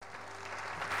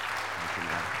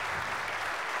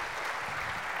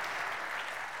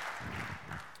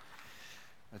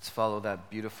follow that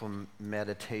beautiful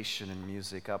meditation and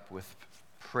music up with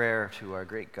prayer to our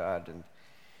great God and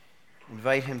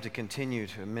invite him to continue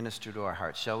to minister to our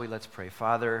hearts. Shall we? Let's pray.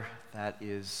 Father, that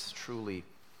is truly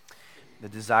the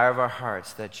desire of our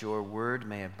hearts, that your word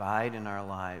may abide in our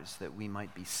lives, that we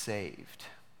might be saved.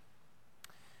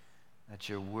 That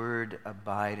your word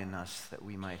abide in us, that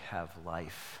we might have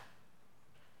life.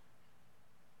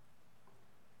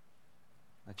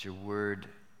 Let your word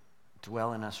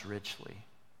dwell in us richly,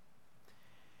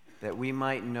 that we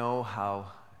might know how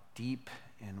deep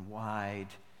and wide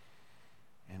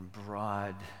and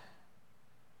broad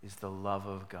is the love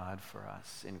of God for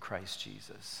us in Christ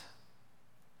Jesus.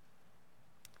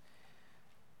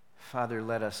 Father,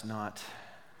 let us not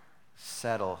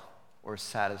settle or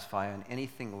satisfy on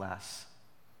anything less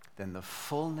than the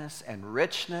fullness and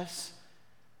richness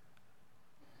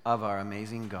of our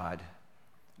amazing God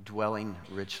dwelling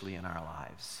richly in our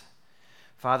lives.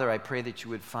 Father, I pray that you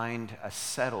would find a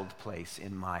settled place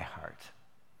in my heart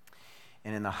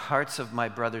and in the hearts of my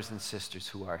brothers and sisters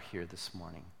who are here this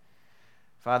morning.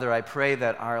 Father, I pray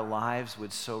that our lives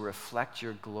would so reflect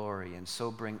your glory and so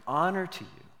bring honor to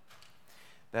you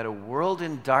that a world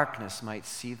in darkness might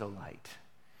see the light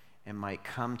and might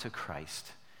come to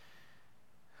Christ,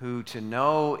 who to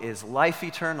know is life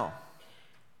eternal.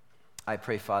 I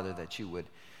pray, Father, that you would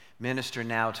minister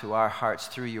now to our hearts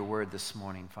through your word this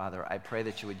morning, Father. I pray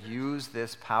that you would use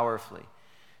this powerfully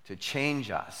to change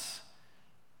us,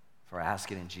 for I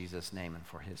ask it in Jesus' name and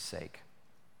for his sake.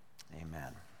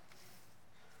 Amen.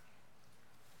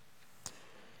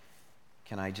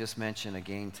 Can I just mention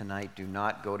again tonight, do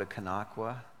not go to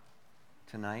Kanakwa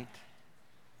tonight.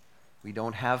 We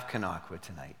don't have Kanakwa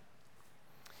tonight.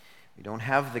 We don't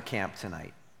have the camp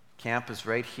tonight. Camp is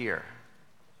right here,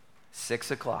 6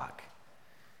 o'clock.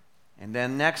 And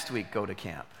then next week, go to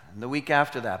camp. And the week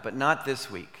after that, but not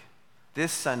this week.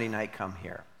 This Sunday night, come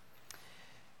here.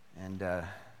 And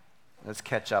let's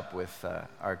catch up with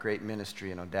our great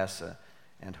ministry in Odessa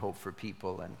and Hope for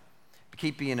People. And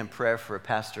keep being in prayer for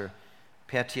Pastor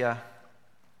Petya,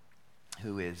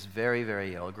 who is very,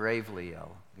 very ill, gravely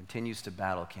ill, continues to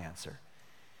battle cancer.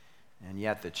 And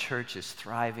yet the church is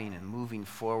thriving and moving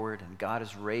forward, and God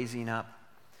is raising up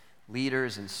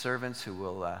leaders and servants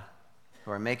who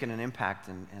are making an impact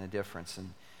and a difference.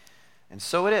 And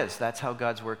so it is. That's how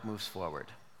God's work moves forward.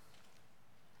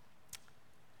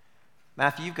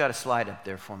 Matthew, you've got a slide up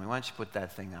there for me. Why don't you put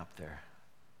that thing up there?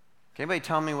 Can anybody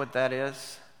tell me what that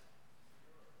is?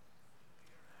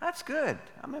 That's good.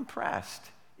 I'm impressed.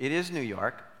 It is New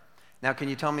York. Now, can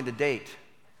you tell me the date?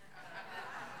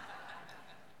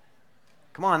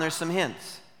 Come on, there's some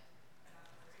hints.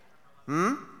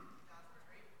 Who's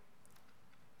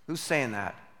saying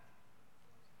that?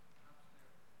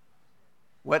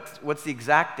 What's the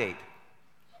exact date?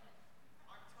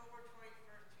 October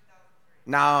 21st,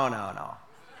 2003. No.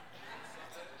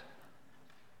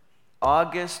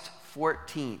 August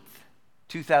 14th,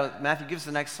 2000. Matthew, give us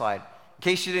the next slide. In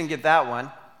case you didn't get that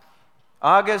one.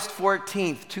 August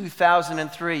 14th,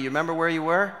 2003. You remember where you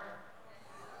were?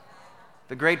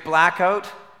 The great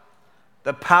blackout,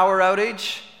 the power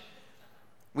outage.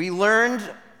 We learned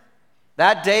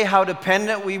that day how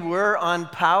dependent we were on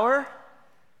power.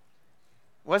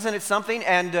 Wasn't it something?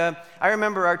 And I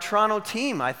remember our Toronto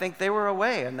team, I think they were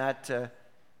away in that,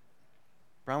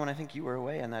 Bronwyn, I think you were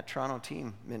away in that Toronto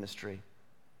team ministry.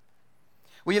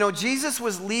 Well, you know, Jesus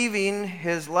was leaving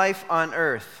his life on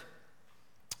earth.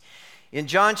 In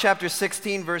John chapter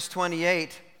 16, verse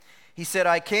 28, he said,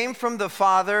 I came from the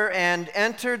Father and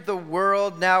entered the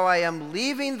world. Now I am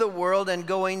leaving the world and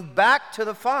going back to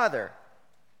the Father.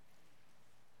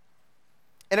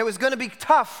 And it was going to be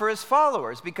tough for his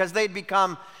followers because they'd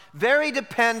become very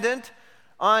dependent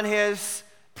on his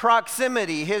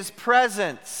proximity, his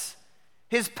presence,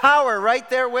 his power right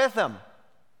there with them.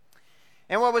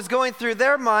 And what was going through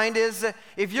their mind is,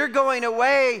 if you're going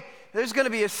away, there's going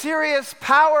to be a serious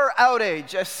power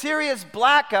outage, a serious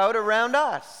blackout around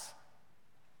us.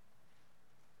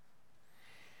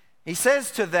 He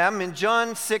says to them in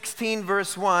John 16,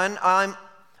 verse 1,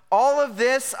 all of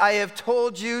this I have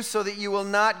told you so that you will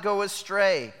not go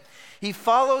astray. He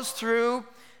follows through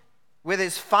with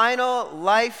his final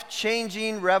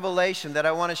life-changing revelation that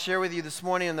I want to share with you this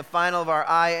morning in the final of our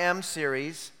I Am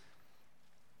series.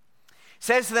 He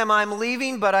says to them, I'm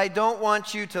leaving, but I don't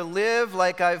want you to live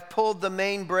like I've pulled the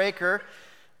main breaker,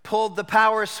 pulled the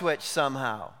power switch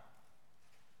somehow.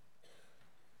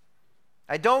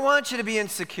 I don't want you to be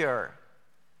insecure.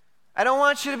 I don't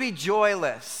want you to be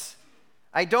joyless.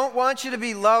 I don't want you to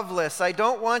be loveless. I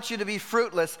don't want you to be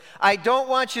fruitless. I don't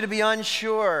want you to be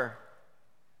unsure.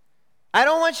 I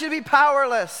don't want you to be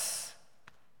powerless.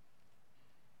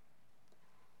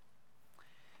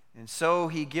 And so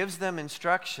he gives them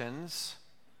instructions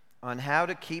on how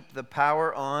to keep the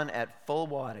power on at full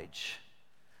wattage,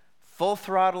 full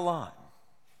throttle on.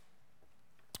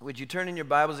 Would you turn in your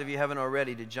Bibles, if you haven't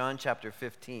already, to John chapter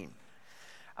 15.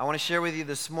 I want to share with you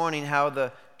this morning how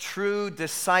the true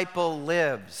disciple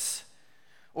lives.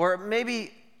 Or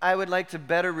maybe I would like to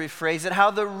better rephrase it, how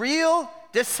the real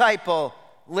disciple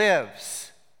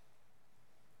lives.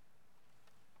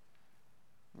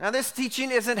 Now, this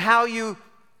teaching isn't how you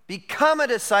become a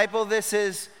disciple. This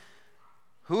is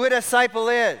who a disciple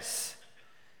is.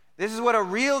 This is what a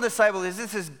real disciple is.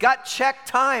 This is gut check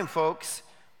time, folks.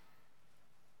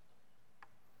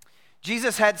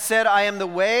 Jesus had said, I am the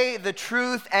way, the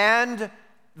truth, and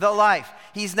the life.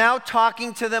 He's now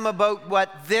talking to them about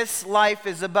what this life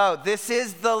is about. This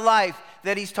is the life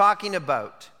that he's talking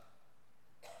about.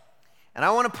 And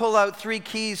I want to pull out 3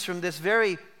 keys from this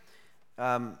very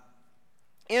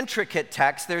intricate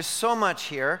text. There's so much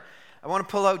here. I want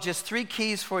to pull out just 3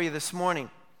 keys for you this morning.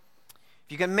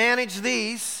 If you can manage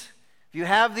these, if you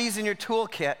have these in your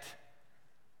toolkit,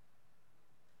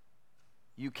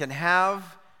 you can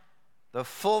have the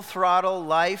full throttle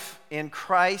life in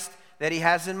Christ that he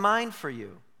has in mind for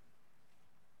you.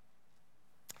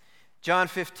 John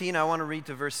 15, I want to read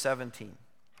to verse 17.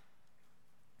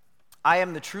 I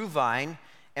am the true vine,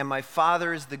 and my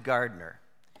Father is the gardener.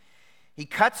 He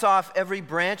cuts off every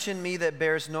branch in me that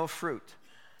bears no fruit,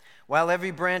 while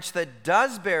every branch that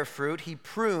does bear fruit, he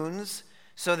prunes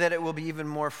so that it will be even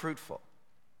more fruitful.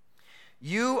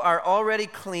 You are already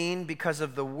clean because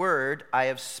of the word I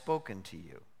have spoken to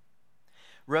you.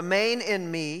 Remain in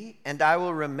me, and I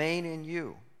will remain in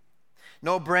you.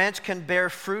 No branch can bear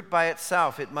fruit by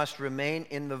itself. It must remain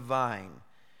in the vine.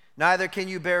 Neither can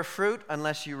you bear fruit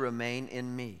unless you remain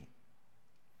in me.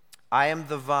 I am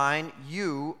the vine,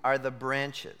 you are the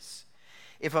branches.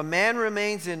 If a man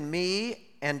remains in me,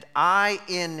 and I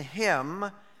in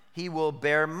him, he will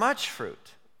bear much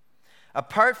fruit.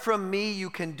 Apart from me, you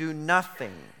can do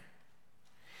nothing.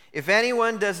 If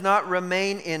anyone does not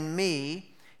remain in me,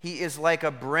 he is like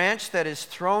a branch that is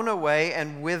thrown away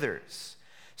and withers.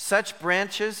 Such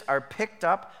branches are picked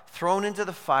up, thrown into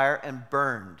the fire, and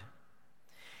burned.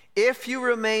 If you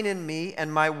remain in me,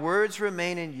 and my words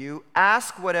remain in you,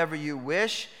 ask whatever you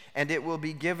wish, and it will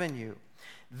be given you.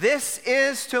 This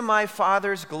is to my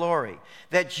Father's glory,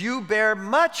 that you bear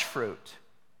much fruit,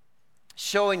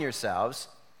 showing yourselves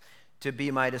to be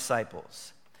my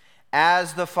disciples.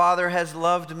 As the Father has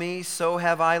loved me, so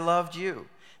have I loved you.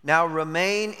 Now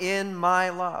remain in my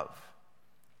love.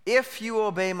 If you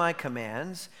obey my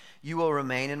commands, you will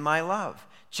remain in my love,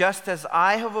 just as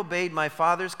I have obeyed my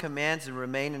Father's commands and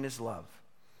remain in his love.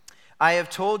 I have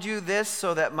told you this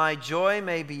so that my joy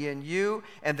may be in you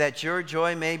and that your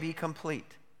joy may be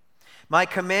complete. My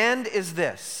command is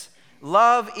this: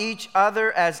 love each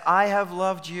other as I have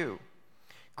loved you.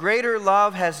 Greater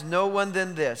love has no one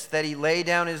than this, that he lay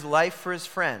down his life for his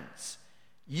friends.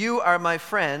 You are my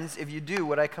friends if you do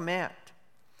what I command.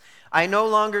 I no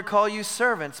longer call you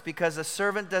servants, because a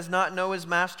servant does not know his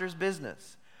master's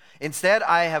business. Instead,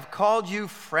 I have called you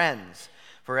friends,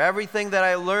 for everything that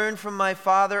I learned from my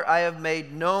Father I have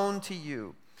made known to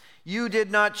you. You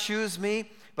did not choose me,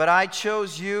 but I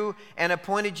chose you and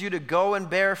appointed you to go and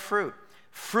bear fruit,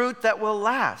 fruit that will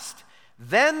last.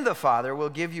 Then the Father will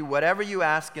give you whatever you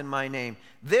ask in my name.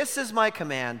 This is my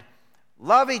command: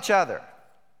 love each other.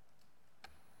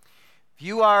 If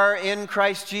you are in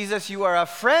Christ Jesus, you are a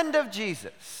friend of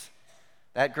Jesus.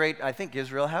 That great, I think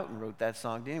Israel Houghton wrote that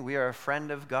song, didn't he? We are a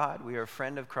friend of God. We are a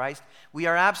friend of Christ. We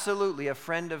are absolutely a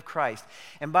friend of Christ.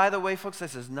 And by the way, folks,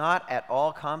 this is not at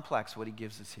all complex what he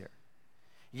gives us here.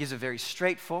 He gives a very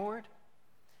straightforward,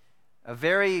 a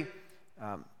very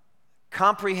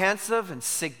comprehensive and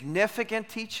significant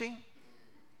teaching,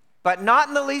 but not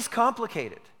in the least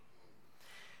complicated.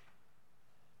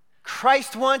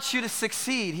 Christ wants you to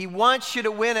succeed. He wants you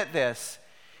to win at this.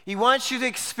 He wants you to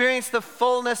experience the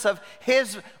fullness of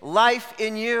his life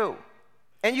in you.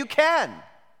 And you can.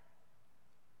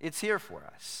 It's here for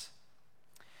us.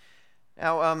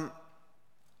 Now,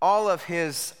 all of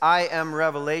his I am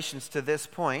revelations to this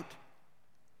point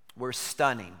were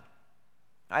stunning.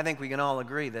 I think we can all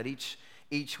agree that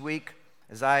each week,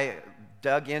 as I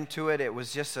dug into it, it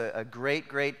was just a great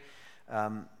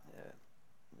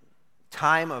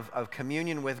time of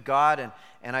communion with God,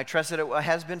 and I trust that it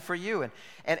has been for you.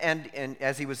 And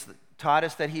as he was taught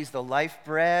us that he's the life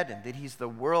bread, and that he's the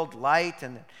world light,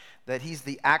 and that he's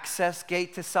the access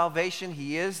gate to salvation.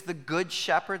 He is the good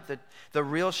shepherd, the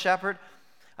real shepherd.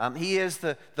 He is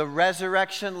the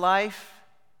resurrection life.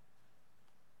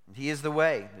 He is the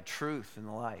way, the truth, and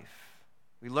the life.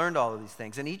 We learned all of these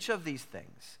things, and each of these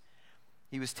things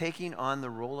He was taking on the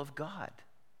role of God.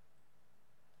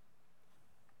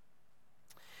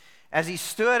 As he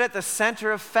stood at the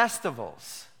center of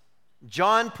festivals,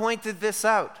 John pointed this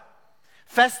out.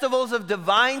 Festivals of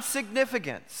divine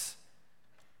significance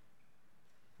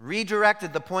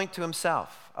redirected the point to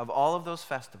himself of all of those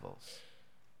festivals.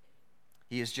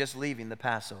 He is just leaving the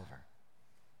Passover.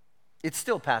 It's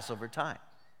still Passover time.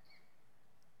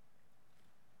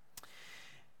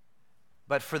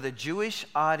 But for the Jewish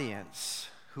audience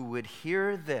who would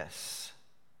hear this,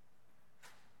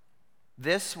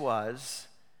 this was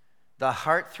the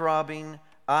heart-throbbing,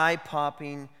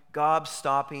 eye-popping,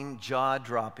 gob-stopping,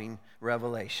 jaw-dropping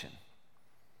revelation.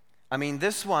 I mean,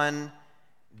 this one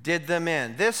did them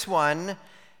in. This one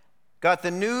got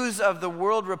the news of the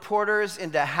world reporters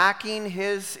into hacking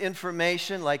his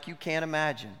information like you can't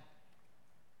imagine.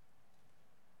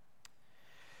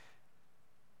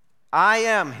 I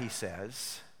am, he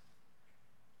says,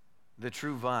 the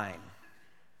true vine.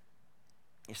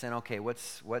 You're saying, okay,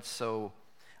 what's so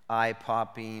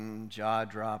eye-popping,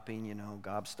 jaw-dropping,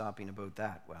 gob-stopping about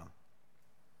that? Well,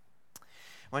 I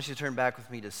want you to turn back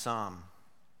with me to Psalm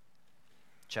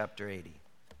chapter 80.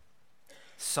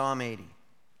 Psalm 80.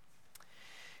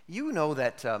 You know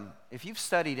that if you've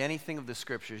studied anything of the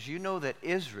Scriptures, you know that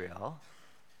Israel,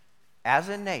 as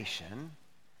a nation,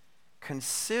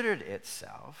 considered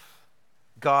itself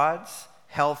God's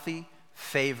healthy,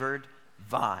 favored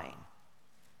vine.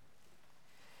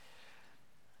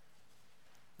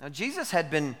 Now, Jesus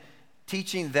had been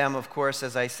teaching them, of course,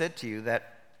 as I said to you, that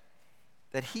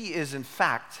he is, in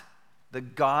fact, the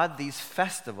God these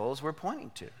festivals were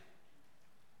pointing to.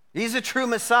 He's the true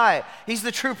Messiah. He's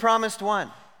the true promised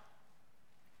one.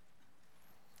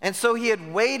 And so he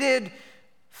had waded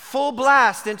full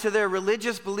blast into their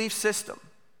religious belief system.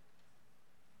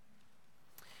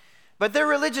 But their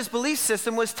religious belief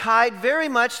system was tied very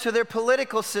much to their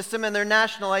political system and their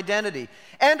national identity,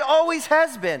 and always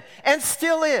has been, and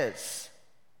still is.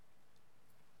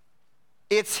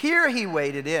 It's here he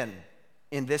waded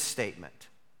in this statement.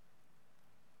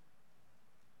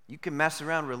 You can mess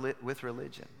around with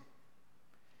religion.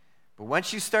 But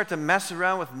once you start to mess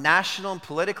around with national and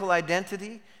political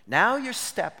identity, now you're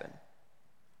stepping.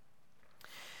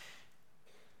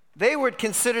 Israel had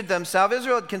considered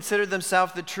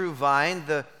themselves the true vine,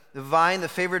 the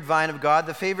favored vine of God.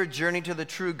 The favored journey to the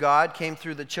true God came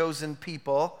through the chosen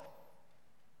people.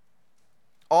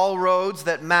 All roads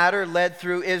that matter led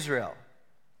through Israel.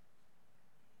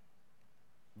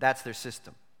 That's their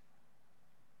system.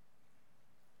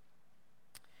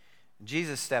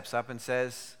 Jesus steps up and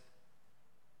says,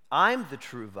 I'm the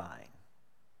true vine.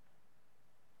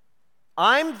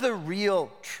 I'm the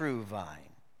real true vine.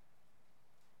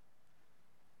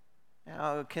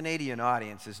 Now, a Canadian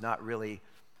audience is not really,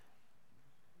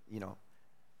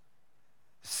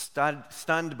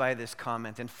 stunned by this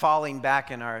comment and falling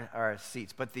back in our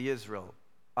seats, but the Israel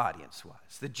audience was.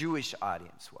 The Jewish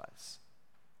audience was.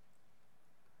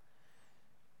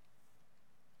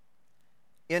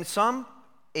 In Psalm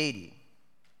 80,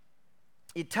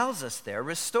 it tells us there,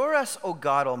 restore us, O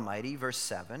God Almighty, verse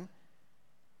 7.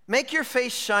 Make your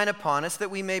face shine upon us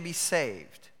that we may be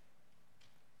saved.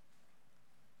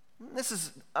 This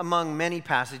is among many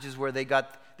passages where they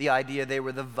got the idea they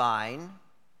were the vine.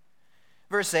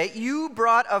 Verse 8, you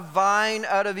brought a vine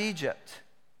out of Egypt.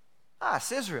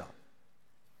 It's Israel.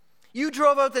 You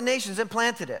drove out the nations and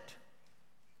planted it.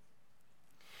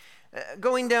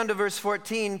 Going down to verse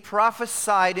 14,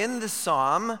 prophesied in the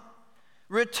psalm,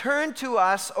 return to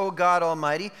us, O God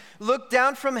Almighty. Look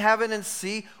down from heaven and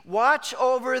see. Watch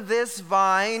over this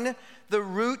vine, the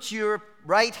root your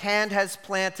right hand has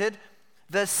planted.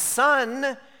 The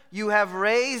son you have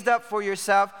raised up for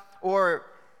yourself, or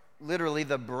literally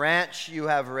the branch you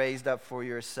have raised up for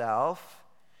yourself.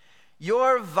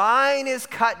 Your vine is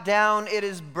cut down, it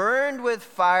is burned with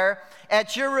fire.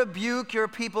 At your rebuke, your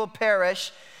people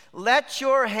perish. Let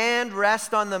your hand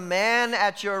rest on the man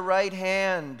at your right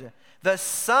hand. The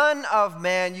Son of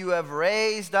Man you have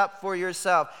raised up for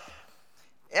yourself.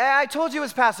 I told you it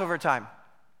was Passover time.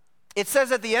 It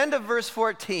says at the end of verse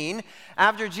 14,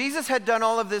 after Jesus had done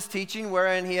all of this teaching,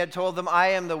 wherein he had told them,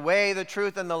 I am the way, the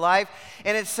truth, and the life,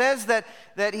 and it says that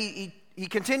he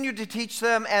continued to teach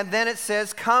them, and then it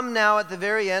says, come now at the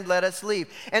very end, let us leave.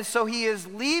 And so he is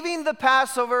leaving the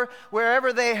Passover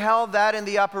wherever they held that in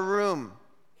the upper room.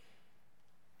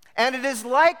 And it is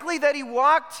likely that he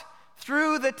walked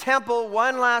through the temple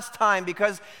one last time,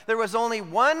 because there was only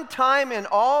one time in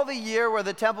all the year where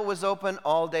the temple was open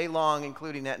all day long,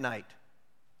 including at night.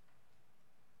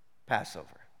 Passover.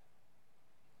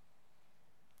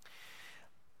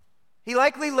 He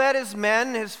likely led his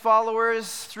men, his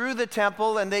followers, through the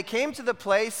temple, and they came to the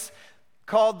place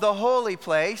called the Holy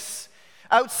Place.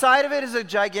 Outside of it is a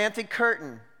gigantic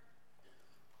curtain.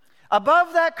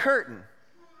 Above that curtain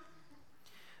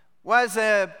was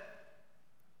a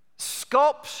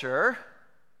sculpture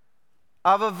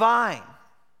of a vine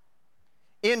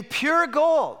in pure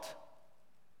gold.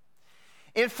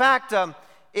 In fact,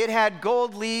 it had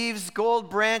gold leaves, gold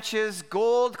branches,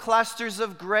 gold clusters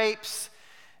of grapes.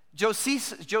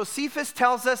 Josephus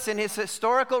tells us in his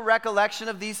historical recollection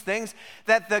of these things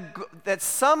that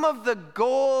some of the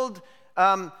gold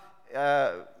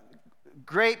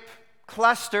grape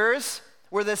clusters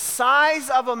were the size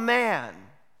of a man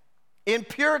in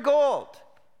pure gold.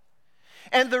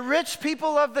 And the rich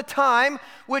people of the time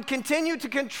would continue to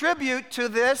contribute to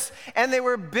this, and they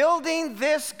were building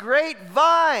this great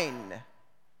vine,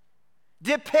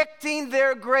 depicting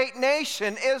their great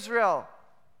nation, Israel,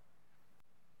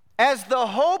 as the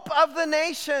hope of the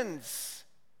nations.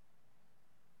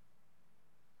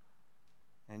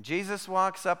 And Jesus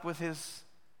walks up with his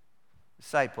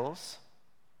disciples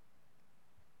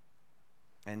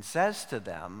and says to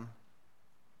them,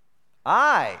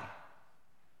 I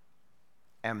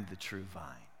am the true vine.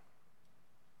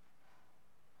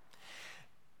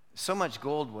 So much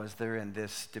gold was there in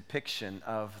this depiction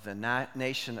of the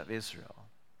nation of Israel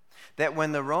that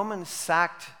when the Romans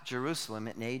sacked Jerusalem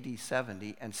in AD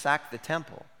 70 and sacked the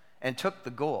temple and took the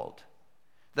gold,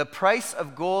 the price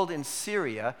of gold in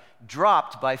Syria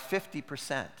dropped by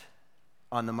 50%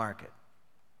 on the market.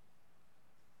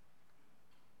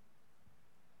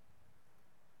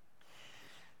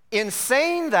 In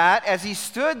saying that, as he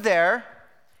stood there,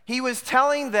 he was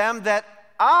telling them that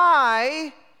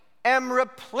I am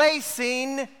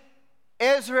replacing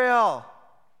Israel.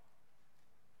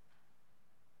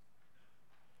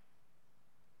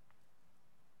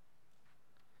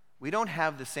 We don't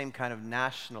have the same kind of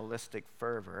nationalistic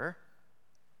fervor,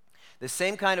 the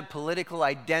same kind of political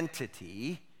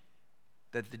identity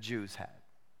that the Jews had.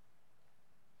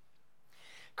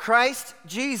 Christ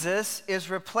Jesus is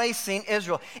replacing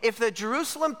Israel. If the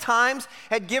Jerusalem Times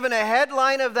had given a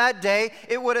headline of that day,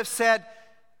 it would have said,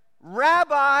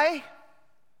 Rabbi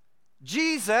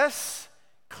Jesus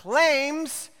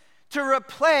claims to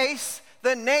replace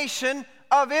the nation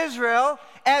of Israel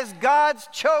as God's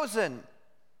chosen.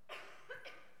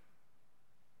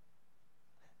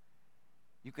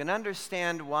 You can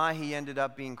understand why he ended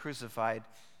up being crucified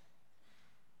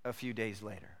a few days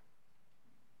later.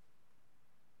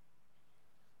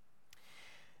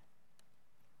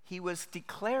 He was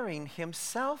declaring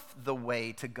himself the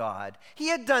way to God. He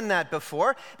had done that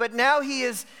before, but now he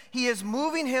is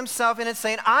moving himself in and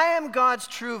saying, I am God's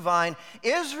true vine.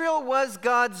 Israel was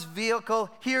God's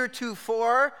vehicle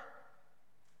heretofore.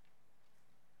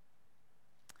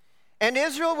 And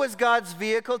Israel was God's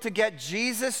vehicle to get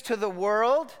Jesus to the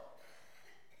world.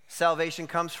 Salvation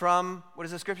comes from, what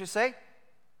does the scripture say?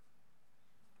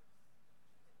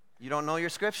 You don't know your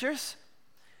scriptures?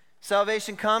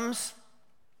 Salvation comes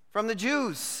from the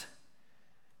Jews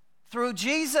through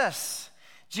Jesus.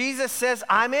 Jesus says,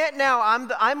 I'm it now.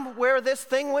 I'm where this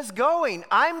thing was going.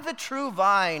 I'm the true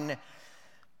vine.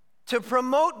 To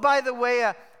promote, by the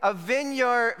way, a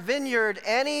vineyard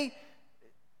any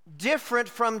different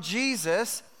from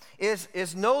Jesus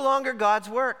is no longer God's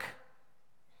work.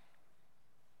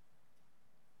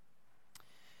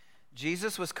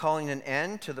 Jesus was calling an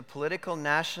end to the political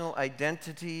national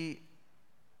identity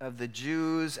of the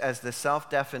Jews as the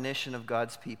self-definition of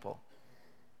God's people.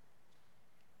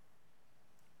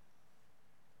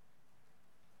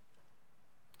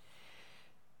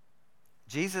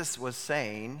 Jesus was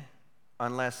saying,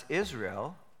 unless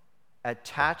Israel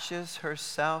attaches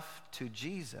herself to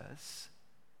Jesus,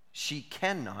 she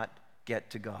cannot get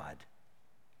to God.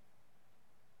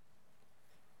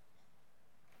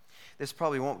 This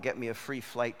probably won't get me a free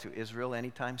flight to Israel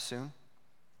anytime soon,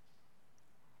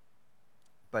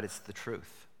 but it's the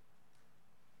truth.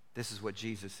 This is what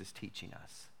Jesus is teaching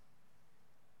us.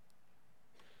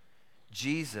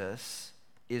 Jesus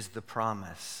is the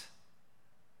promise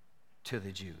to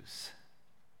the Jews,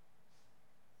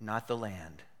 not the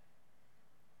land.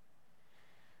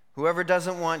 Whoever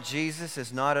doesn't want Jesus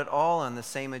is not at all on the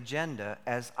same agenda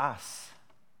as us.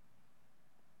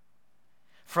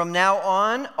 From now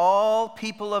on, all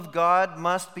people of God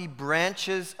must be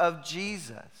branches of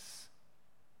Jesus.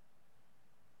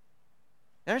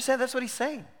 You understand? That's what he's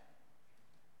saying.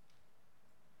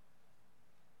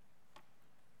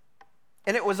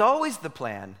 And it was always the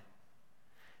plan.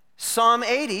 Psalm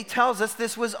 80 tells us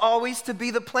this was always to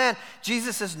be the plan.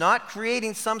 Jesus is not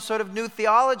creating some sort of new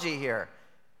theology here.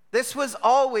 This was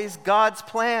always God's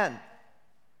plan.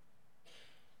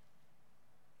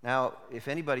 Now, if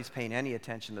anybody's paying any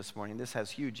attention this morning, this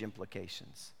has huge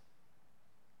implications.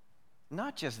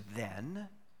 Not just then,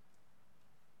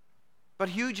 but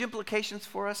huge implications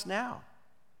for us now.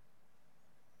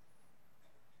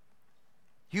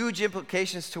 Huge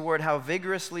implications toward how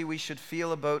vigorously we should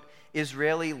feel about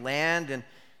Israeli land and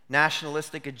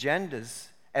nationalistic agendas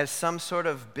as some sort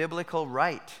of biblical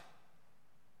right,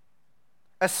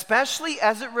 especially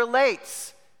as it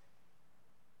relates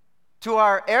to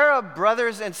our Arab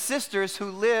brothers and sisters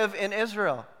who live in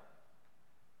Israel,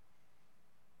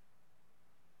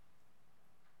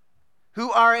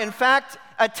 who are in fact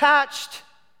attached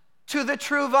to the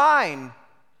true vine.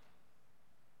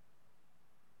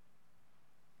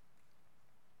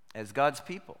 As God's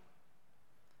people,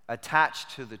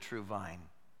 attached to the true vine,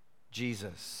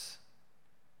 Jesus.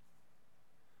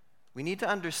 We need to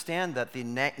understand that the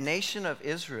nation of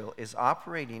Israel is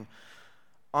operating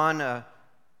on an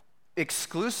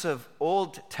exclusive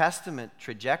Old Testament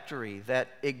trajectory that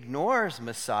ignores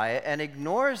Messiah and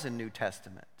ignores the New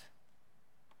Testament.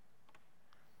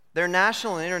 Their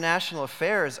national and international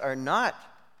affairs are not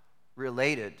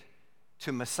related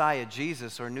to Messiah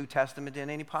Jesus or New Testament in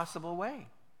any possible way.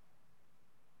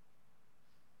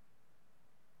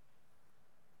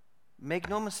 Make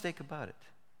no mistake about it.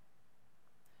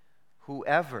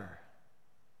 Whoever,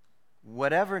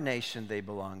 whatever nation they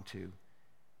belong to,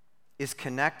 is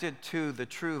connected to the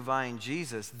true vine,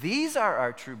 Jesus. These are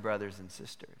our true brothers and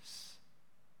sisters.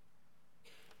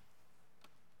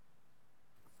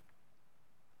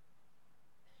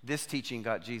 This teaching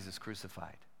got Jesus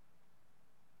crucified.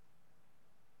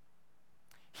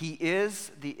 He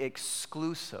is the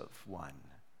exclusive one.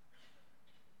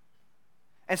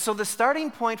 And so the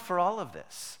starting point for all of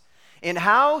this, in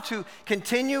how to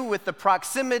continue with the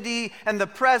proximity and the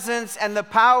presence and the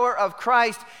power of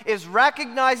Christ, is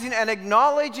recognizing and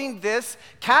acknowledging this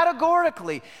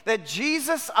categorically, that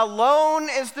Jesus alone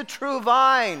is the true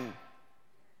vine.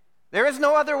 There is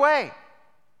no other way.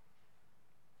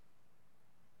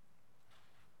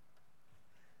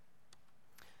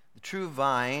 The true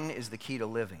vine is the key to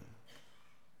living.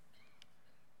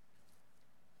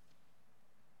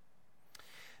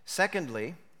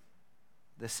 Secondly,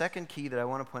 the second key that I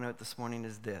want to point out this morning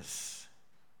is this,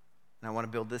 and I want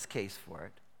to build this case for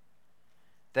it,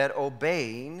 that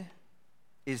obeying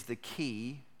is the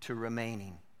key to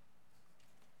remaining.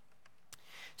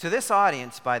 To this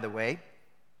audience, by the way,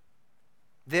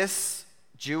 this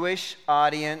Jewish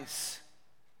audience,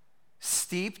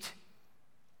 steeped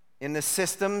in the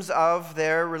systems of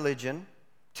their religion,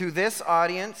 to this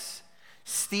audience,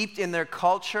 steeped in their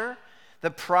culture, the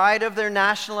pride of their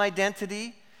national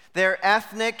identity, their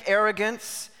ethnic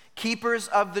arrogance, keepers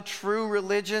of the true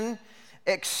religion,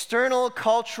 external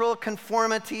cultural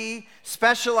conformity,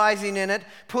 specializing in it,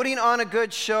 putting on a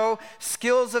good show,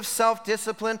 skills of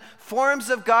self-discipline,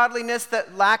 forms of godliness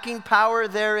that lacking power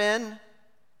therein.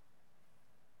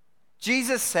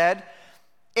 Jesus said,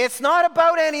 it's not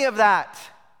about any of that.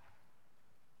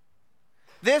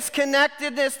 This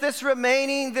connectedness, this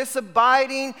remaining, this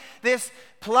abiding, this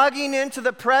plugging into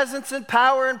the presence and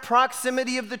power and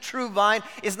proximity of the true vine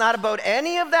is not about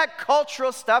any of that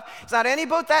cultural stuff. It's not any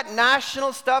about that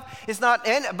national stuff. It's not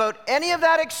about any of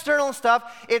that external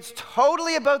stuff. It's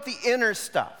totally about the inner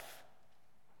stuff.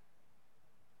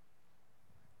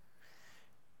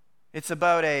 It's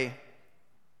about a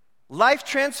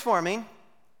life-transforming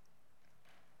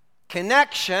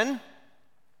connection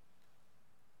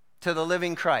to the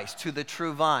living Christ, to the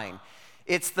true vine.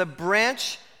 It's the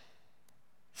branch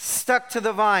stuck to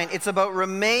the vine. It's about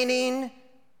remaining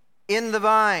in the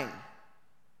vine.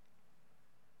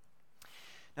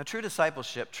 Now, true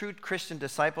discipleship, true Christian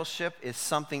discipleship is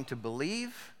something to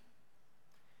believe.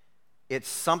 It's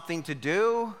something to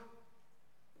do,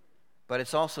 but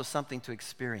it's also something to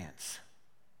experience.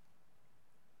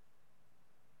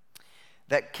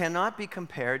 That cannot be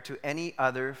compared to any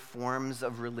other forms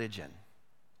of religion.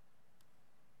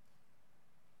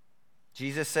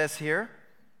 Jesus says here,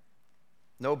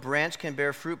 no branch can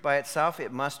bear fruit by itself.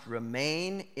 It must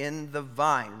remain in the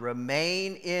vine.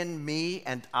 Remain in me,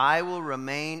 and I will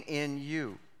remain in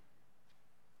you.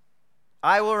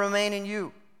 I will remain in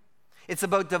you. It's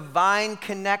about divine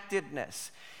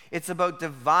connectedness. It's about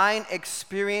divine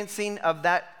experiencing of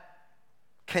that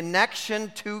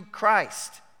connection to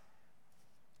Christ.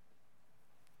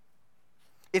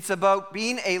 It's about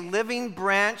being a living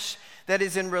branch that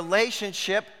is in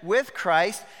relationship with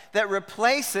Christ that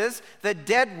replaces the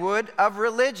dead wood of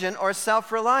religion or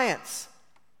self-reliance.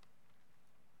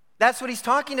 That's what he's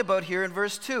talking about here in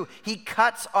verse 2. He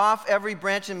cuts off every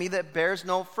branch in me that bears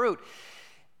no fruit.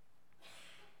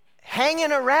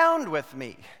 Hanging around with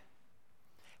me,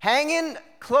 hanging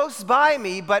close by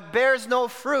me, but bears no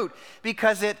fruit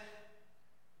because it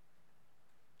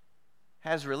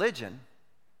has religion,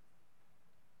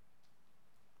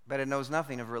 but it knows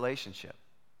nothing of relationship.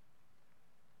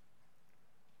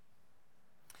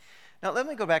 Now, let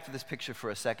me go back to this picture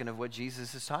for a second of what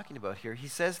Jesus is talking about here. He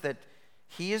says that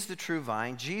he is the true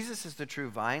vine, Jesus is the true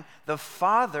vine, the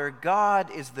Father,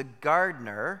 God, is the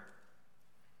gardener.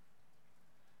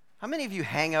 How many of you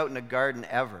hang out in a garden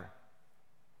ever?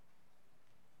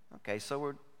 Okay,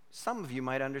 so some of you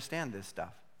might understand this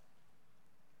stuff.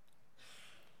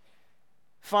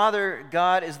 Father,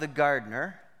 God, is the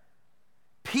gardener.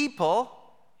 People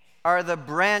are the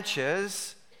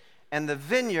branches, and the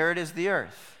vineyard is the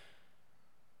earth.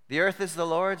 The earth is the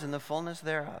Lord's and the fullness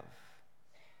thereof.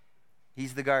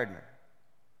 He's the gardener.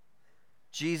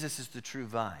 Jesus is the true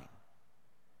vine.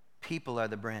 People are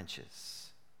the branches.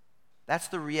 That's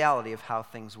the reality of how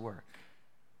things work.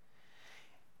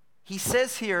 He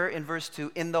says here in verse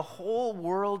 2, in the whole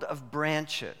world of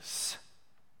branches.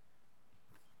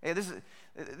 Hey,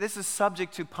 this is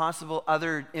subject to possible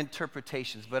other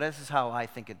interpretations, but this is how I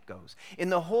think it goes. In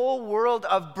the whole world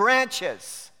of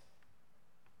branches,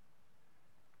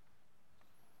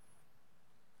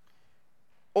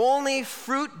 only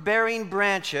fruit-bearing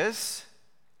branches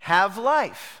have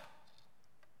life.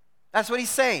 That's what he's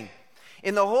saying.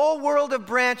 In the whole world of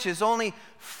branches, only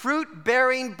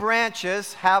fruit-bearing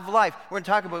branches have life. We're going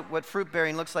to talk about what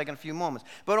fruit-bearing looks like in a few moments.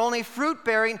 But only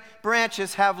fruit-bearing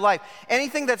branches have life.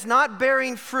 Anything that's not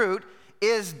bearing fruit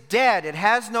is dead. It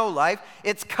has no life.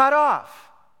 It's cut off.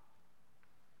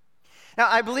 Now,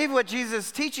 I believe what Jesus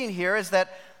is teaching here is that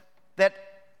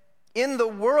in the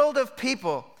world of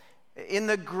people, in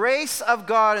the grace of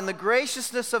God, in the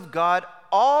graciousness of God,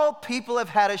 all people have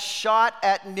had a shot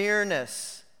at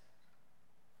nearness.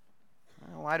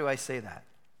 Why do I say that?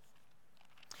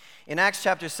 In Acts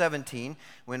chapter 17,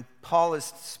 when Paul is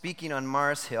speaking on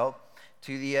Mars Hill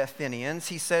to the Athenians,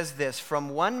 he says this, from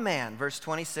one man, verse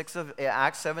 26 of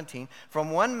Acts 17,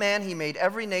 from one man he made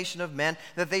every nation of men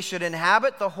that they should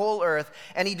inhabit the whole earth,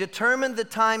 and he determined the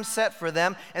time set for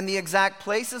them and the exact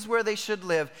places where they should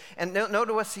live. And note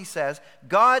what he says,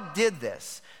 God did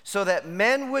this so that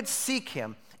men would seek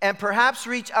him and perhaps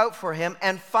reach out for him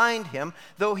and find him,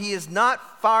 though he is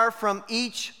not far from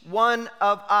each one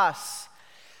of us.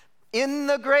 In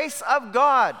the grace of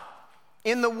God,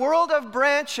 in the world of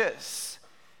branches,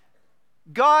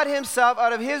 God himself,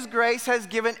 out of his grace, has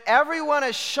given everyone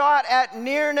a shot at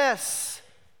nearness,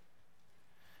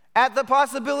 at the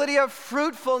possibility of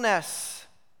fruitfulness.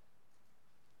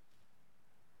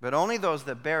 But only those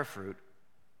that bear fruit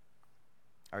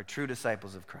are true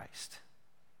disciples of Christ.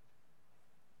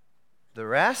 The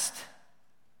rest,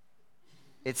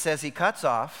 it says he cuts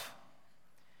off.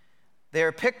 They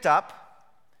are picked up,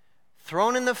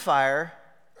 thrown in the fire,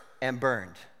 and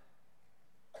burned.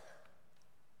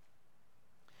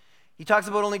 He talks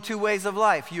about only two ways of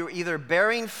life. You're either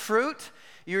bearing fruit,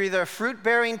 you're either a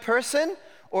fruit-bearing person,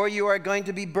 or you are going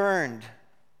to be burned.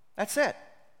 That's it.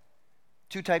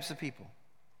 Two types of people.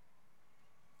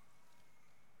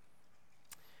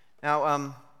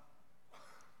 Now,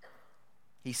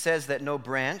 he says that no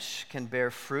branch can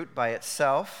bear fruit by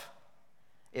itself.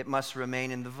 It must remain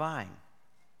in the vine.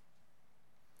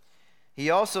 He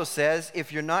also says,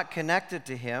 if you're not connected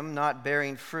to him, not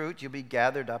bearing fruit, you'll be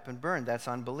gathered up and burned. That's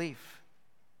unbelief.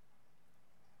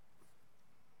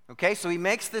 Okay, so he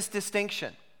makes this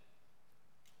distinction.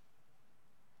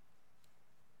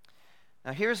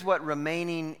 Now here's what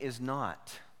remaining is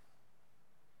not.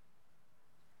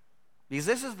 Because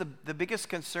this is the biggest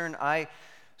concern I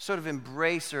sort of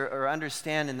embrace or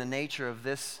understand in the nature of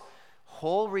this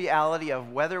whole reality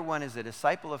of whether one is a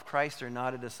disciple of Christ or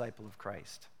not a disciple of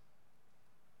Christ.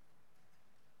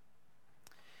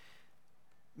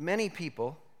 Many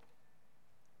people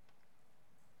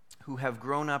who have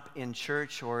grown up in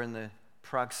church or in the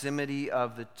proximity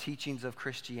of the teachings of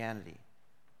Christianity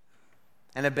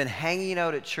and have been hanging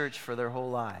out at church for their whole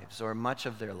lives or much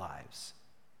of their lives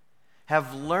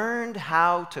have learned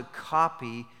how to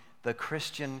copy the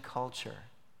Christian culture.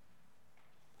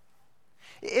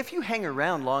 If you hang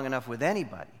around long enough with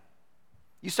anybody,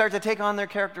 you start to take on their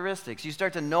characteristics. You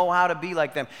start to know how to be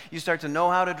like them. You start to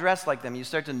know how to dress like them. You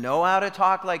start to know how to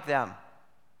talk like them.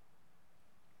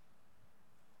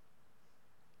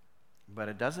 But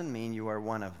it doesn't mean you are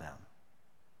one of them.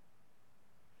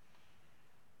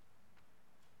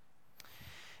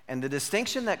 And the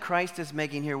distinction that Christ is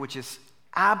making here, which is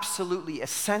absolutely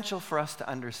essential for us to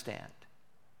understand,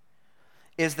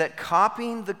 is that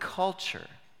copying the culture,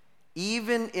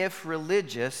 even if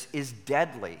religious, is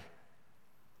deadly.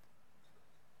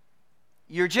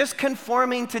 you're just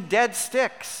conforming to dead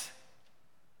sticks.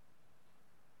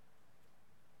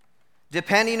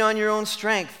 Depending on your own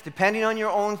strength, depending on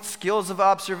your own skills of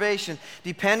observation,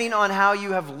 depending on how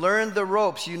you have learned the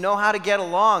ropes, you know how to get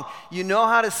along, you know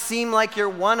how to seem like you're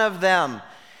one of them.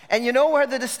 And you know where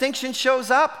the distinction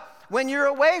shows up? When you're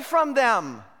away from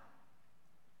them.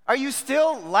 Are you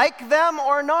still like them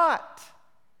or not?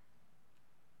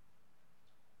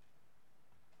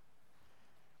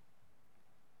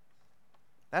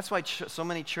 That's why so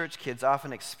many church kids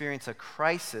often experience a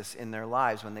crisis in their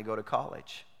lives when they go to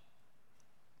college.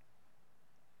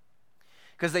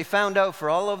 Because they found out for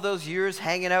all of those years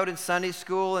hanging out in Sunday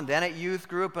school and then at youth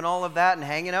group and all of that and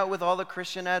hanging out with all the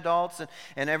Christian adults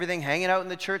and everything, hanging out in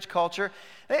the church culture,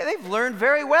 they've learned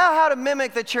very well how to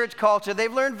mimic the church culture.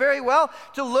 They've learned very well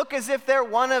to look as if they're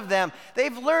one of them.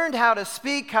 They've learned how to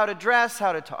speak, how to dress,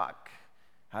 how to talk,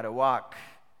 how to walk.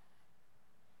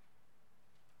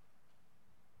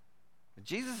 But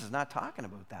Jesus is not talking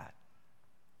about that.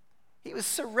 He was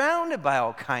surrounded by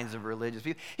all kinds of religious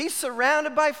people. He's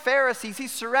surrounded by Pharisees.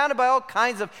 He's surrounded by all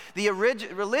kinds of the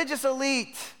religious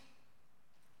elite.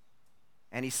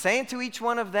 And he's saying to each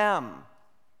one of them,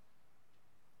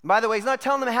 by the way, he's not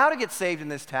telling them how to get saved in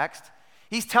this text.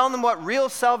 He's telling them what real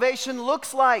salvation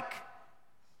looks like.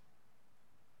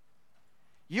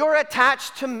 You're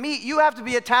attached to me. You have to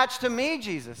be attached to me,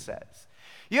 Jesus says.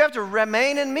 You have to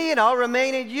remain in me and I'll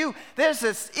remain in you. There's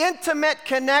this intimate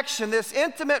connection, this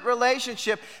intimate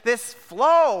relationship, this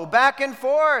flow back and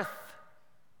forth.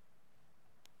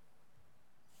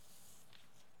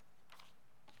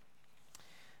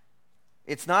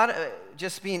 It's not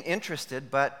just being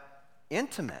interested, but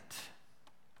intimate.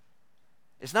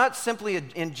 It's not simply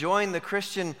enjoying the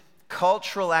Christian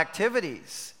cultural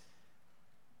activities.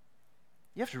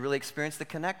 You have to really experience the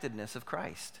connectedness of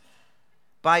Christ.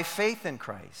 By faith in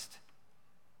Christ.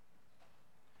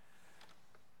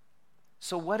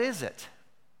 So what is it?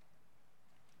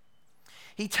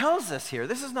 He tells us here,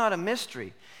 this is not a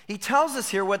mystery. He tells us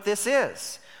here what this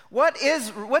is. What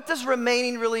does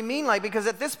remaining really mean like? Because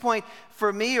at this point,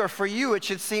 for me or for you, it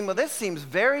should seem, well, this seems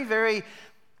very, very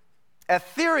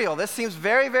ethereal. This seems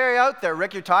very, very out there.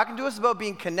 Rick, you're talking to us about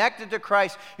being connected to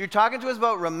Christ. You're talking to us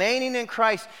about remaining in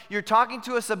Christ. You're talking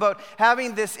to us about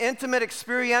having this intimate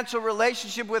experiential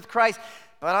relationship with Christ.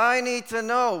 But I need to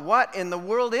know, what in the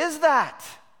world is that?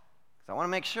 Because I want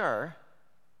to make sure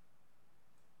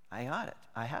I got it.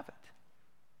 I have it.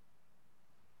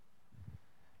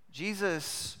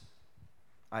 Jesus,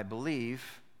 I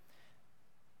believe,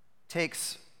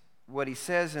 takes what he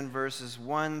says in verses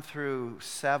 1 through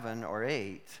 7 or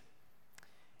 8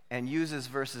 and uses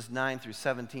verses 9 through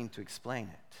 17 to explain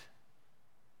it.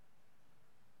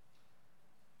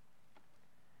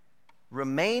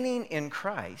 Remaining in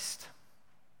Christ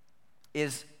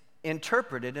is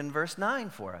interpreted in verse 9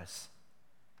 for us.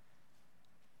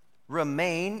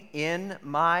 Remain in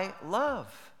my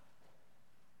love.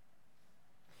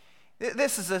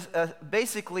 This is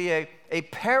basically a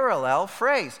parallel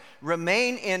phrase.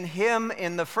 Remain in him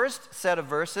in the first set of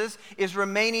verses is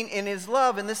remaining in his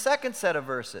love in the second set of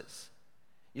verses.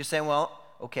 You're saying, well,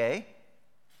 okay,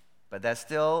 but that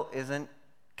still isn't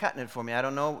cutting it for me. I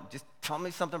don't know. Just tell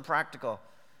me something practical.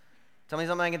 Tell me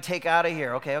something I can take out of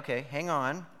here. Okay, hang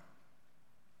on.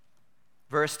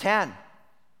 Verse 10.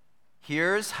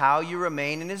 Here's how you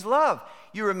remain in his love.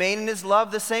 You remain in his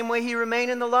love the same way he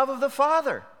remained in the love of the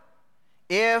Father.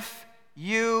 If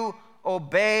you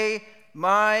obey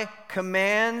my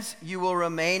commands, you will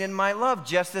remain in my love,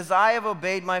 just as I have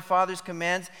obeyed my Father's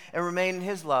commands and remain in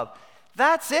his love.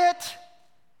 That's it.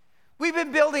 We've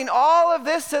been building all of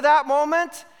this to that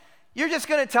moment. You're just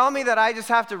going to tell me that I just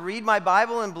have to read my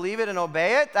Bible and believe it and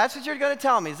obey it? That's what you're going to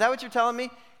tell me. Is that what you're telling me?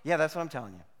 Yeah, that's what I'm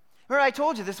telling you. Remember, I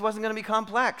told you this wasn't going to be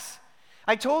complex.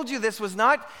 I told you this was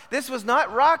not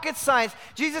rocket science.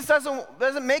 Jesus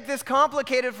doesn't make this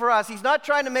complicated for us. He's not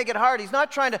trying to make it hard. He's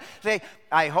not trying to say,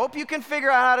 I hope you can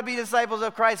figure out how to be disciples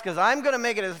of Christ because I'm going to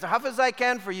make it as tough as I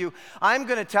can for you. I'm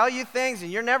going to tell you things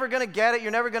and you're never going to get it.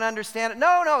 You're never going to understand it.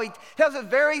 No, he tells it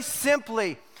very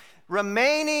simply.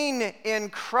 Remaining in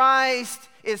Christ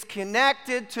is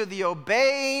connected to the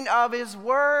obeying of his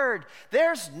word.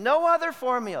 There's no other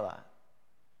formula.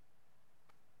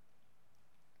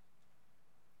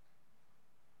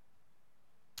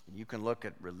 You can look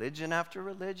at religion after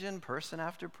religion, person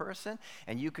after person,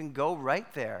 and you can go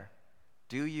right there.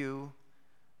 Do you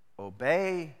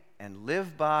obey and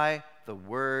live by the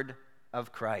word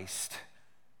of Christ?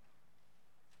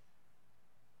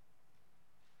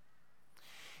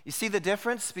 You see the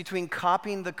difference between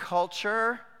copying the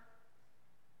culture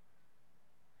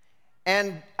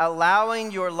and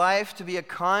allowing your life to be a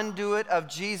conduit of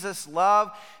Jesus'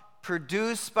 love,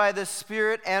 produced by the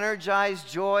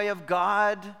Spirit-energized joy of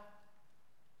God,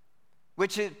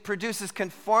 which it produces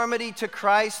conformity to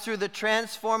Christ through the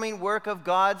transforming work of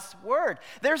God's Word.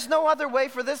 There's no other way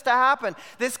for this to happen.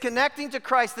 This connecting to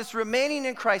Christ, this remaining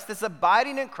in Christ, this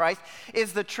abiding in Christ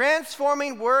is the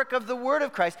transforming work of the Word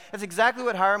of Christ. That's exactly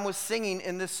what Hiram was singing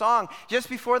in this song just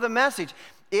before the message.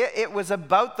 It was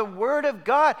about the Word of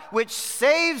God, which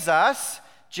saves us,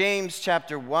 James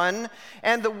chapter 1,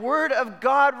 and the Word of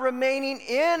God remaining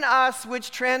in us,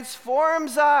 which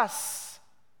transforms us.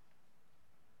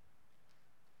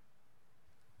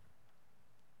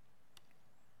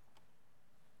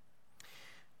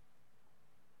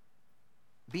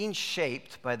 Being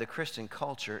shaped by the Christian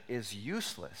culture is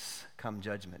useless come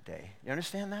Judgment Day. You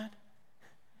understand that?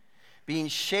 Being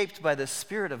shaped by the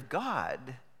Spirit of God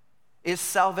is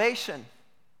salvation.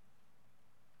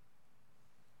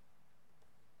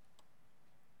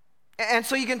 And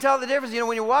so you can tell the difference,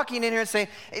 when you're walking in here and saying,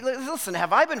 hey, listen,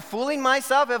 have I been fooling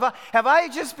myself? Have I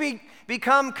just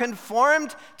become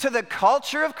conformed to the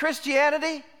culture of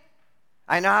Christianity?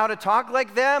 I know how to talk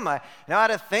like them. I know how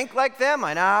to think like them.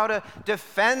 I know how to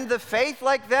defend the faith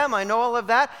like them. I know all of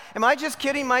that. Am I just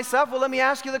kidding myself? Well, let me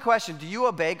ask you the question. Do you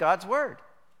obey God's word?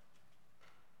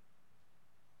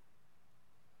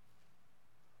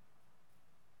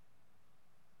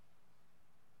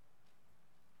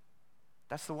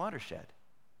 That's the watershed.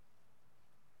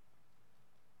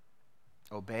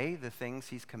 Obey the things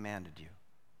he's commanded you.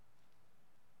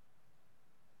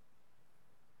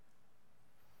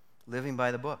 Living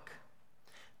by the book,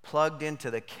 plugged into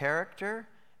the character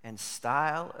and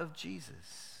style of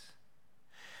Jesus,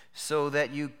 so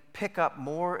that you pick up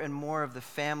more and more of the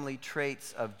family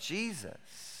traits of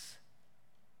Jesus,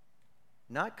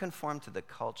 not conformed to the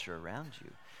culture around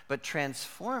you, but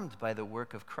transformed by the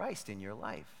work of Christ in your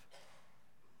life.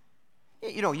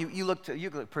 You look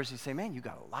at a person and say, man, you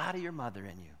got a lot of your mother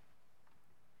in you.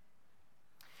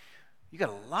 You got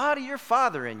a lot of your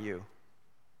father in you.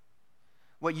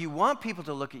 What you want people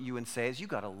to look at you and say is, you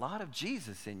got a lot of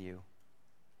Jesus in you.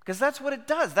 Because that's what it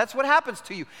does. That's what happens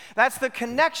to you. That's the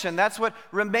connection. That's what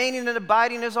remaining and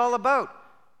abiding is all about.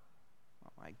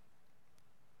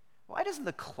 Why doesn't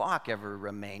the clock ever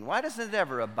remain? Why doesn't it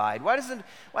ever abide? Why doesn't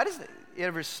it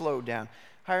ever slow down?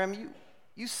 Hiram,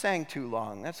 you sang too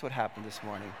long. That's what happened this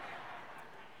morning.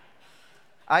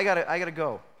 I gotta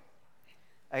go.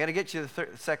 I gotta get you the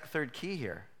third key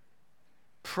here.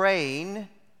 Praying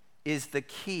is the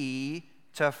key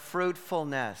to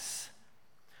fruitfulness.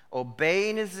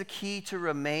 Obeying is the key to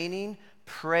remaining.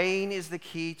 Praying is the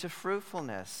key to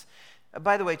fruitfulness.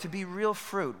 By the way, to be real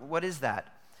fruit, what is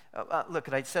that?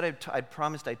 Look, I said I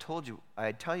promised I'd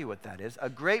tell you what that is. A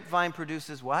grapevine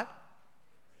produces what?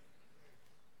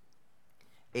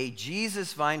 A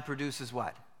Jesus vine produces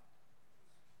what?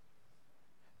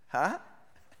 Huh?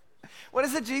 What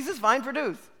does a Jesus vine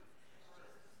produce?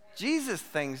 Jesus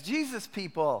things, Jesus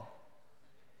people.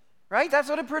 Right? That's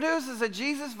what it produces. A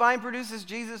Jesus vine produces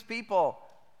Jesus people.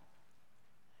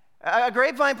 A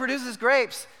grapevine produces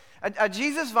grapes. A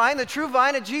Jesus vine, the true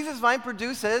vine, a Jesus vine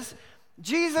produces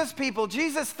Jesus people,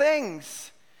 Jesus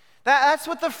things. That's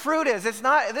what the fruit is.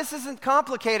 This isn't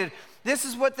complicated. This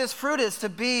is what this fruit is, to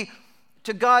be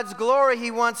to God's glory.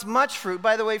 He wants much fruit.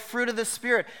 By the way, fruit of the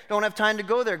Spirit. Don't have time to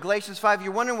go there. Galatians 5,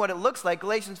 you're wondering what it looks like.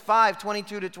 Galatians 5,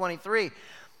 22 to 23.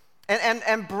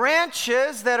 And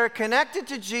branches that are connected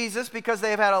to Jesus because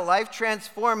they've had a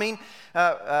life-transforming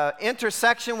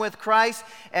intersection with Christ,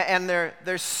 and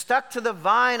they're stuck to the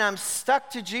vine. I'm stuck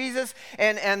to Jesus,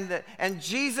 and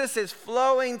Jesus is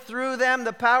flowing through them.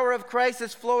 The power of Christ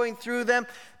is flowing through them.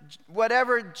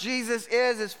 Whatever Jesus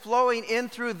is flowing in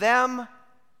through them.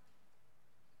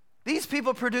 These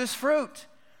people produce fruit.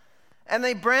 And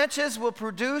the branches will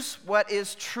produce what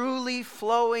is truly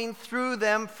flowing through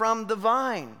them from the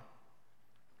vine.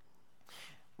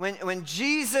 When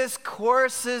Jesus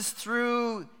courses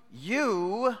through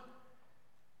you,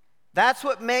 that's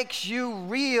what makes you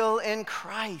real in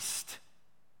Christ.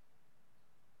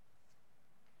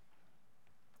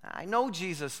 I know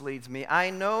Jesus leads me. I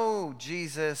know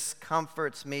Jesus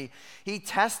comforts me. He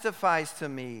testifies to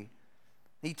me.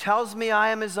 He tells me I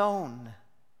am his own.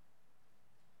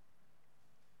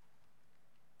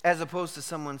 As opposed to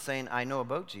someone saying, I know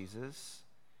about Jesus,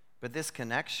 but this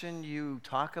connection you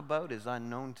talk about is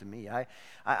unknown to me.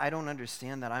 I don't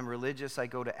understand that. I'm religious. I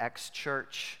go to X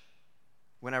church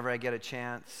whenever I get a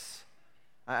chance.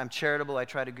 I'm charitable. I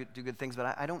try to do good things,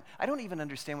 but I don't even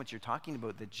understand what you're talking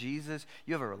about. That Jesus,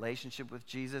 you have a relationship with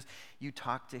Jesus. You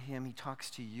talk to him. He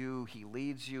talks to you. He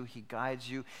leads you. He guides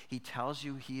you. He tells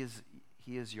you he is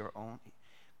he is your own,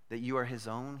 that you are his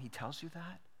own? He tells you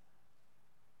that?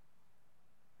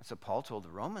 That's what Paul told the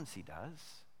Romans he does.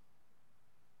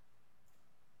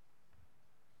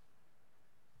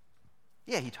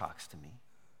 Yeah, he talks to me.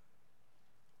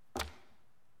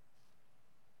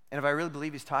 And if I really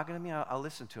believe he's talking to me, I'll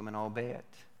listen to him and I'll obey it.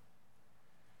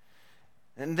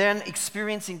 And then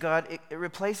experiencing God, it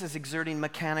replaces exerting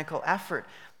mechanical effort.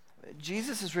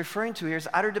 Jesus is referring to here is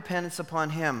utter dependence upon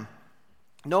him.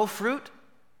 No fruit,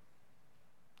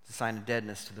 it's a sign of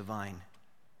deadness to the vine.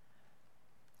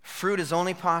 Fruit is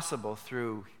only possible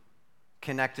through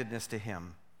connectedness to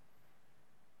him.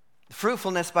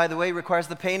 Fruitfulness, by the way, requires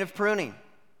the pain of pruning,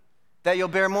 that you'll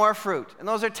bear more fruit. And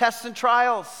those are tests and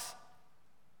trials.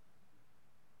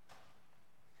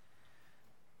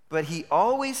 But he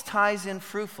always ties in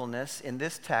fruitfulness in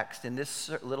this text, in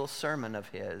this little sermon of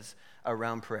his,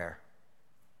 around prayer.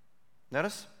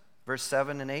 Notice verse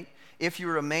 7 and 8. If you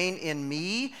remain in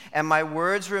me and my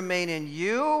words remain in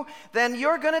you, then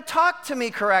you're going to talk to me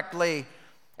correctly.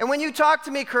 And when you talk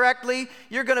to me correctly,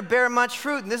 you're going to bear much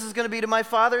fruit, and this is going to be to my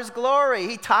Father's glory.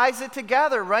 He ties it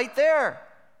together right there.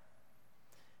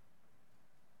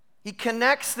 He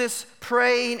connects this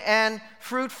praying and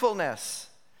fruitfulness.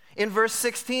 In verse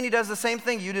 16, he does the same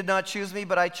thing. You did not choose me,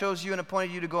 but I chose you and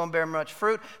appointed you to go and bear much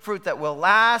fruit, fruit that will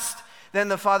last. Then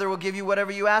the Father will give you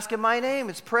whatever you ask in my name.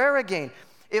 It's prayer again.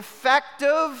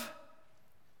 Effective,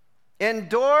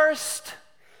 endorsed,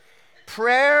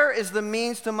 prayer is the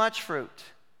means to much fruit.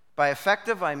 By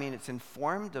effective, I mean it's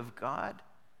informed of God.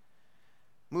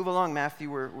 Move along, Matthew.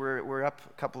 We're up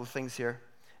a couple of things here.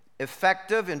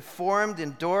 Effective, informed,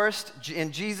 endorsed.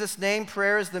 In Jesus' name,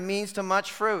 prayer is the means to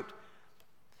much fruit.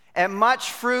 And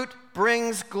much fruit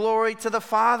brings glory to the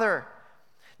Father.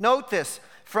 Note this.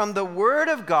 From the Word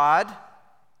of God,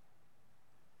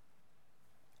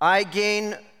 I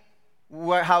gain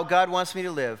how God wants me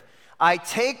to live. I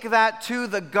take that to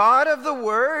the God of the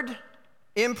Word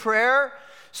in prayer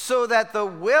so that the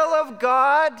will of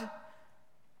God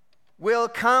will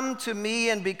come to me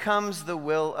and becomes the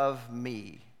will of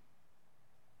me.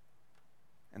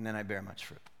 And then I bear much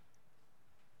fruit.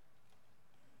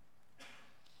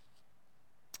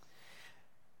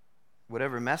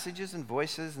 Whatever messages and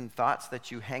voices and thoughts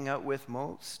that you hang out with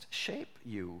most shape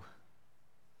you.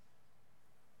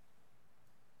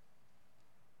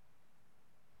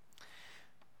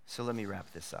 So let me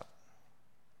wrap this up.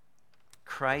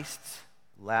 Christ's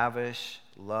lavish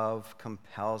love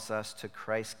compels us to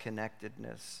Christ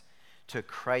connectedness, to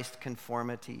Christ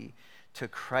conformity, to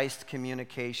Christ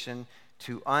communication,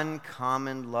 to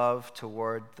uncommon love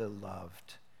toward the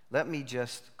loved. Let me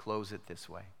just close it this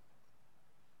way.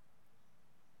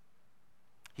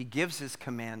 He gives his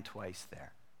command twice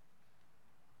there.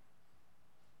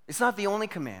 It's not the only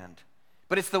command,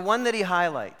 but it's the one that he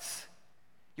highlights.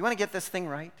 You want to get this thing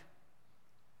right?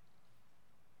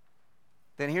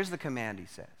 Then here's the command he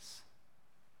says.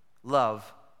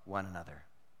 Love one another.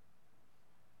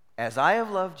 As I have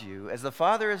loved you, as the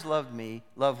Father has loved me,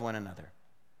 love one another.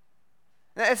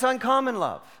 It's uncommon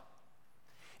love.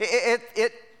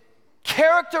 It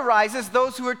characterizes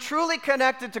those who are truly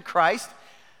connected to Christ.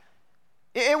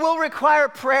 It will require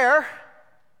prayer.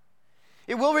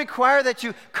 It will require that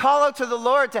you call out to the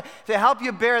Lord to help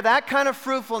you bear that kind of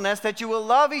fruitfulness, that you will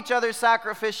love each other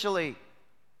sacrificially.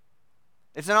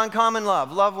 It's an uncommon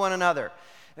love. Love one another.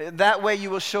 That way you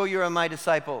will show you're my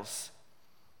disciples.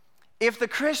 If the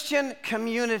Christian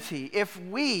community,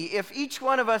 if each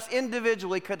one of us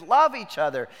individually could love each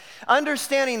other,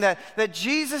 understanding that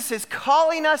Jesus is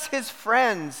calling us his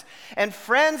friends, and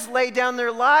friends lay down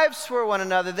their lives for one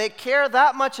another, they care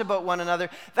that much about one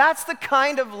another, that's the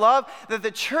kind of love that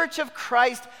the Church of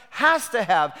Christ has to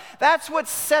have. That's what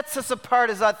sets us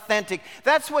apart as authentic.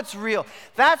 That's what's real.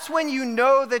 That's when you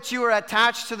know that you are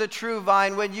attached to the true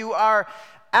vine, when you are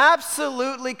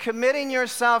absolutely committing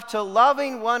yourself to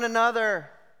loving one another.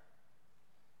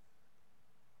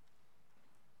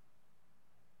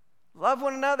 Love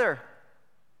one another.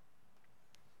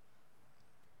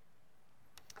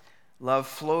 Love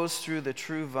flows through the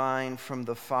true vine from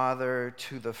the Father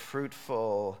to the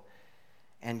fruitful,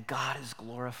 and God is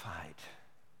glorified.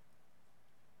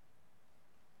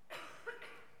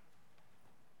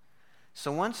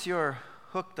 So once you're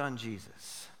hooked on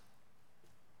Jesus,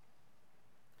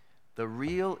 the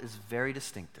real is very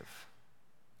distinctive.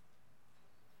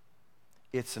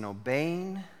 It's an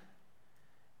obeying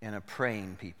and a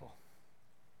praying people.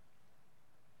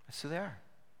 That's who they are.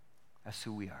 That's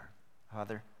who we are.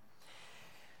 Father,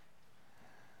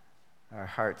 our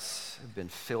hearts have been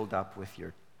filled up with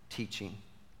your teaching.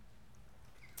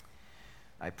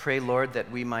 I pray, Lord, that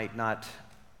we might not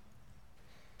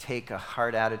take a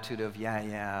hard attitude of,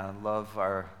 love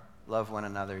one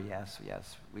another, yes,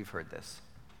 we've heard this.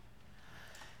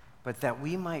 But that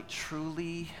we might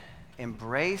truly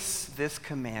embrace this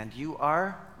command. You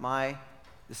are my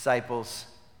disciples.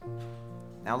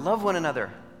 Now love one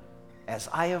another as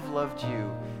I have loved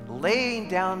you, laying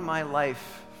down my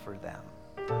life for them.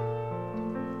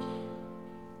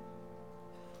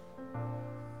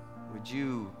 Would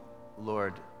you,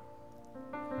 Lord,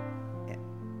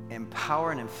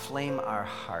 empower and inflame our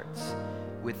hearts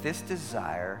with this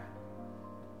desire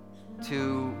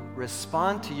to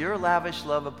respond to your lavish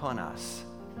love upon us,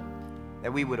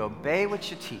 that we would obey what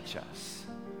you teach us,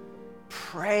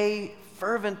 pray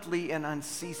fervently and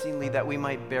unceasingly that we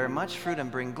might bear much fruit and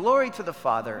bring glory to the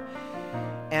Father,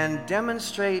 and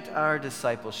demonstrate our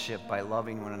discipleship by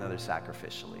loving one another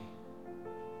sacrificially.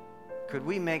 Could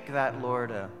we make that,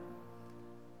 Lord, a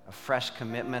fresh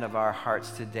commitment of our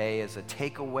hearts today as a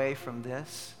takeaway from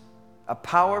this? A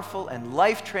powerful and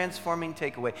life-transforming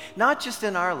takeaway, not just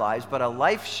in our lives, but a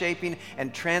life-shaping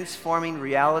and transforming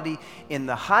reality in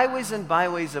the highways and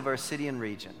byways of our city and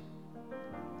region.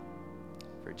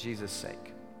 For Jesus'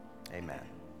 sake, amen.